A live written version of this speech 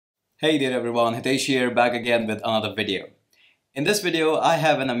Hey there everyone, Hitesh here, back again with another video. In this video, I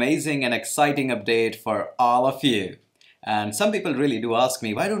have an amazing and exciting update for all of you. And some people really do ask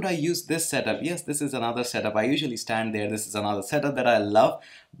me, why don't I use this setup? Yes, this is another setup. I usually stand there. This is another setup that I love.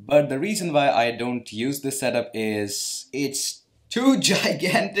 But the reason why I don't use this setup is it's too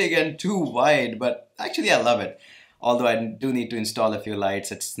gigantic and too wide. But actually I love it. Although I do need to install a few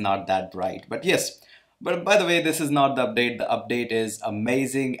lights, it's not that bright. But yes. But by the way, this is not the update. The update is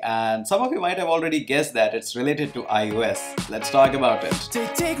amazing, and some of you might have already guessed that it's related to iOS. Let's talk about it.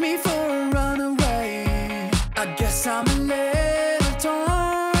 Take me for a runaway. I guess I'm a little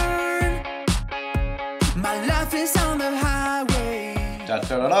torn. My life is on the highway.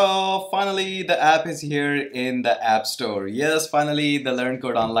 Ta-ta-da-da! Finally, the app is here in the App Store. Yes, finally, the Learn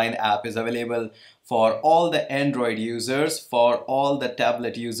Code Online app is available for all the Android users, for all the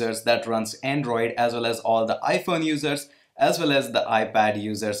tablet users that runs Android, as well as all the iPhone users, as well as the iPad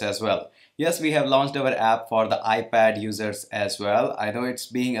users as well. Yes, we have launched our app for the iPad users as well. I know it's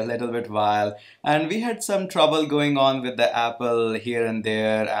being a little bit while, and we had some trouble going on with the Apple here and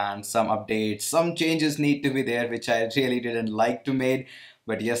there, and some updates, some changes need to be there, which I really didn't like to make.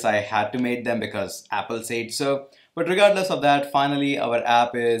 But yes, I had to make them because Apple said so. But regardless of that, finally our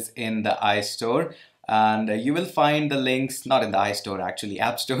app is in the iStore, and you will find the links, not in the iStore actually,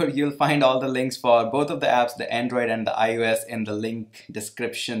 App Store. You'll find all the links for both of the apps, the Android and the iOS, in the link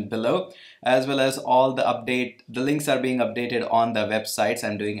description below, as well as all the links are being updated on the websites.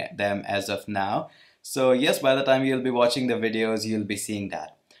 I'm doing them as of now. So yes, by the time you'll be watching the videos, you'll be seeing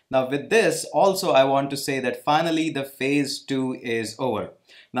that. Now with this, also I want to say that finally the phase 2 is over.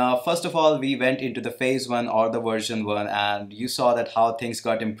 Now first of all, we went into the phase 1 or the version 1, and you saw that how things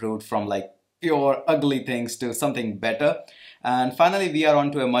got improved from like pure ugly things to something better. And finally we are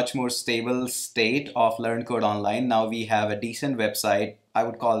onto a much more stable state of Learn Code Online. Now we have a decent website. I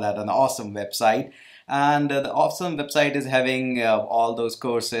would call that an awesome website. And the awesome website is having all those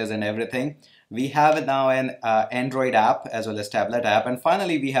courses and everything. We have now an Android app as well as tablet app, and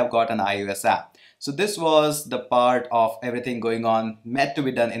finally we have got an iOS app. So this was the part of everything going on meant to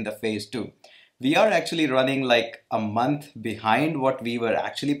be done in the phase 2. We are actually running like a month behind what we were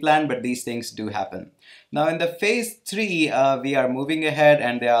actually planned, but these things do happen. Now in the phase 3, we are moving ahead,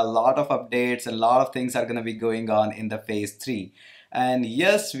 and there are a lot of updates, a lot of things are going to be going on in the phase 3. And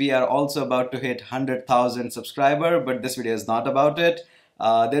yes, we are also about to hit 100,000 subscribers, but this video is not about it.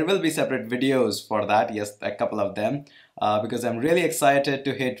 There will be separate videos for that, yes, a couple of them, because I'm really excited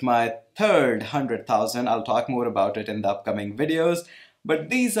to hit my third 100,000. I'll talk more about it in the upcoming videos. But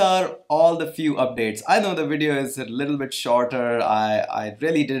these are all the few updates. I know the video is a little bit shorter. I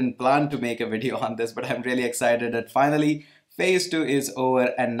really didn't plan to make a video on this, but I'm really excited that finally phase 2 is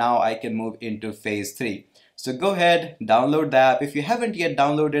over, and now I can move into phase 3. So go ahead, download the app. If you haven't yet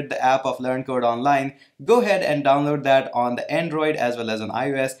downloaded the app of Learn Code Online, go ahead and download that on the Android as well as on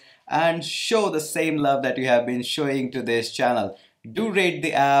iOS, and show the same love that you have been showing to this channel. Do rate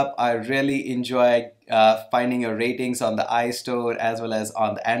the app. I really enjoy finding your ratings on the iStore as well as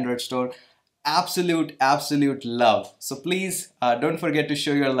on the Android store. Absolute love. So please don't forget to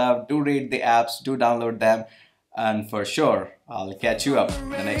show your love. Do rate the apps, do download them, and for sure I'll catch you up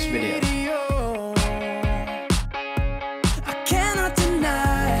in the next video.